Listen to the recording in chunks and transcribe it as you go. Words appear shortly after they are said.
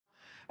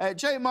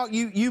Jay and Mark,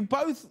 you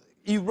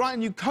write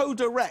and you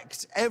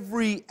co-direct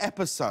every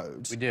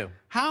episode. We do.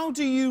 How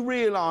do you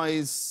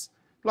realise,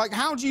 like,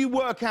 how do you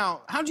work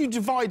out, how do you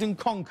divide and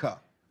conquer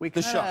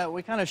the show?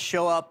 We kind of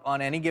show up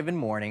on any given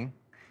morning,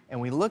 and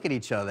we look at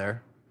each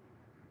other,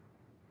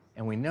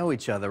 and we know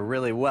each other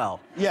really well.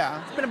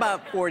 Yeah. It's been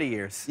about 40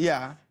 years.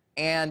 Yeah.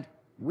 And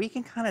we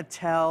can kind of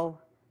tell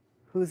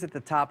who's at the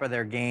top of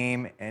their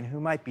game and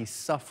who might be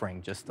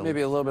suffering just a little.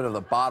 Maybe a little bit of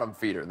the bottom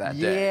feeder that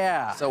day.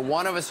 Yeah. So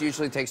one of us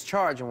usually takes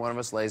charge and one of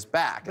us lays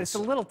back. But it's a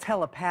little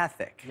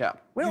telepathic. Yeah.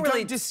 We don't You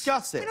really don't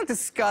discuss it. We don't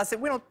discuss it.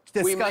 We don't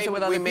discuss it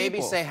with other people. We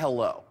maybe say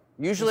hello.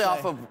 Usually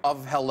off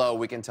of hello,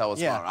 we can tell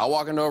what's going on. I'll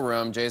walk into a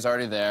room, Jay's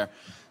already there,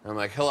 and I'm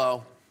like,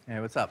 hello.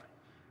 Hey, what's up?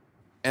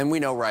 And we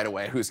know right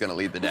away who's going to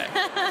lead the day.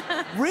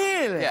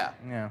 Really? Yeah.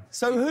 Yeah.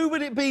 So who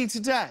would it be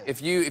today?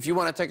 If you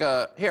want to take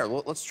a... Here,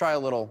 let's try a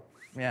little...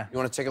 Yeah. You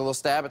want to take a little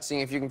stab at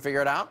seeing if you can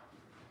figure it out?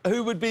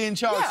 Who would be in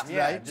charge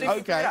today? Yeah,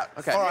 Okay.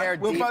 Okay. All right,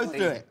 we'll both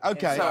do it.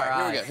 Okay. All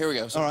right, here we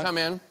go. So come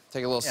in,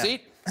 take a little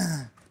seat.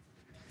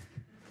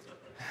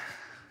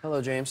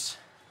 Hello, James.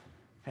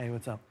 Hey,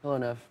 what's up? Hello,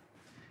 Nev.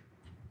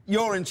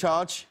 You're in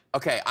charge.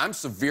 Okay, I'm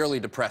severely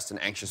depressed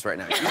and anxious right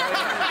now. You've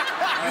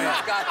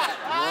got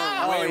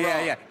that way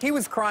wrong. Yeah. He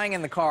was crying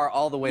in the car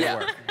all the way to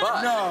work.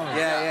 But, No.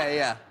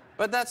 Yeah.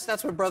 But that's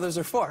what brothers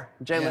are for.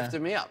 Jay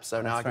lifted me up,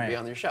 so now I can be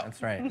on your show.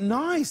 That's right.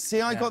 Nice. See,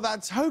 I got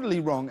that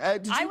totally wrong.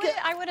 Did you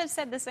I would have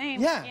said the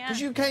same. Yeah,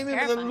 because you came in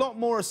with a lot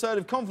more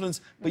assertive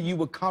confidence, but you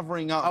were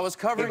covering up. I was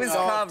covering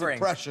dark up.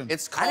 depression.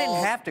 It's called... I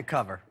didn't have to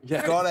cover.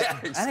 Yeah. Got it.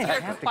 I didn't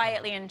have to.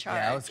 Quietly in charge.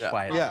 Yeah, I was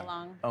quiet. Yeah.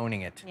 Along.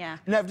 Owning it. Yeah.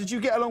 Nev, did you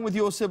get along with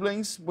your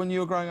siblings when you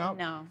were growing up?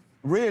 No.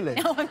 Really?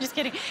 No, I'm just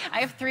kidding.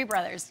 I have 3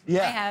 brothers.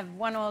 Yeah. I have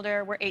one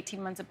older, we're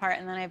 18 months apart,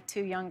 and then I have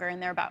 2 younger,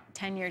 and they're about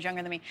 10 years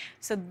younger than me.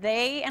 So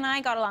they and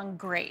I got along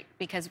great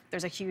because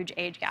there's a huge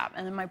age gap.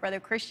 And then my brother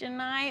Christian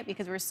and I,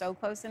 because we're so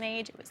close in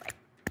age, it was like...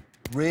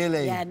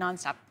 Really? Yeah,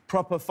 nonstop.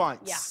 Proper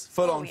fights? Yeah.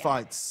 Full-on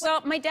fights?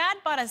 Well, my dad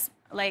bought us,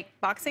 like,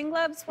 boxing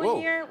gloves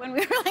one year when we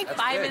were, like,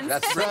 5 and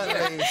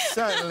 6.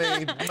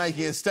 Certainly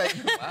making a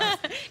statement. Wow.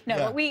 No,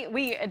 but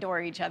we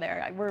adore each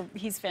other.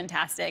 He's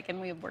fantastic,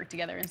 and we've worked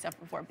together and stuff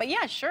before. But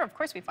yeah, sure, of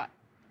course we fought.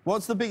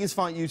 What's the biggest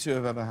fight you two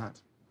have ever had?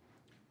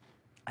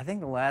 I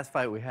think the last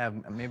fight we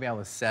had, maybe I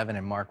was 7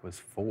 and Mark was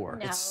 4.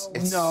 No.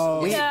 It's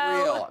No.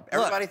 real.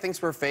 Everybody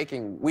thinks we're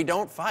faking. We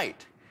don't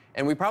fight.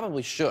 And we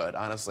probably should,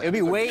 honestly. It'd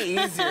be way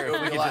easier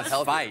if we could just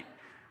healthier. fight.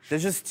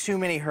 There's just too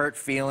many hurt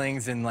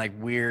feelings and, like,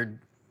 weird...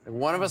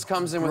 One of us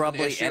comes in with an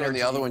issue and the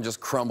energy. other one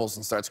just crumbles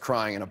and starts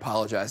crying and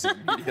apologizing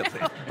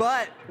immediately.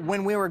 But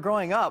when we were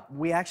growing up,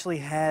 we actually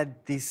had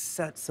these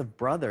sets of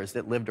brothers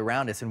that lived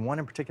around us, and one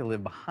in particular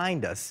lived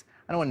behind us.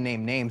 I don't want to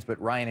name names,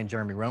 but Ryan and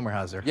Jeremy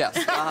Romerhauser. Yes.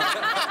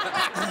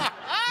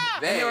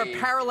 And they were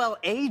parallel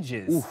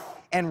ages. Oof.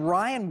 And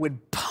Ryan would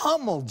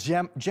pummel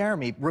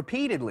Jeremy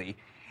repeatedly,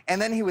 and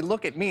then he would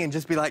look at me and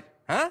just be like,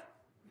 huh?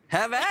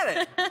 Have at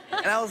it.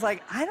 And I was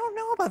like, I don't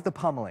know about the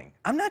pummeling.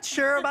 I'm not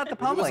sure about the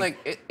pummeling. It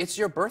was like, it's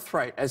your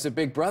birthright as a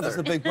big brother. As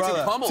a big brother.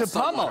 To pummel To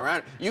someone pummel.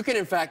 around. You can,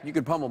 in fact, you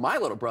could pummel my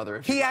little brother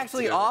if you He wanted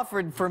actually to.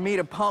 offered for me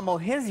to pummel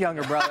his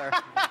younger brother.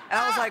 And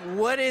I was like,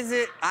 what is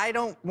it I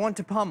don't want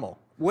to pummel?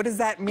 What does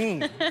that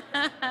mean?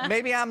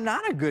 Maybe I'm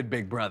not a good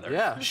big brother.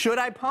 Yeah. Should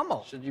I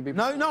pummel? Should you be...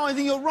 No, I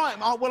think you're right.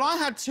 Well, I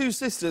had 2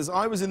 sisters.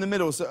 I was in the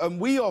middle, so, and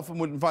we often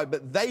wouldn't fight,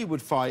 but they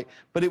would fight.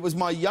 But it was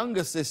my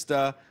younger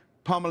sister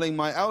pummeling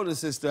my elder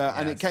sister,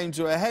 and it came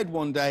to a head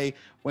one day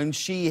when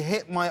she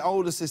hit my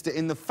older sister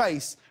in the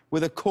face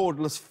with a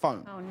cordless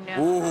phone. Oh,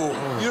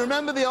 no. You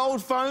remember the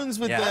old phones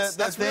with the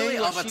that's thing really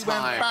where of a she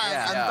time. went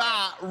bang, and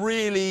that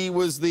really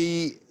was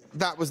the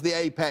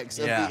apex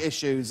of the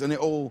issues, and it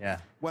all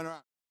went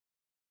around.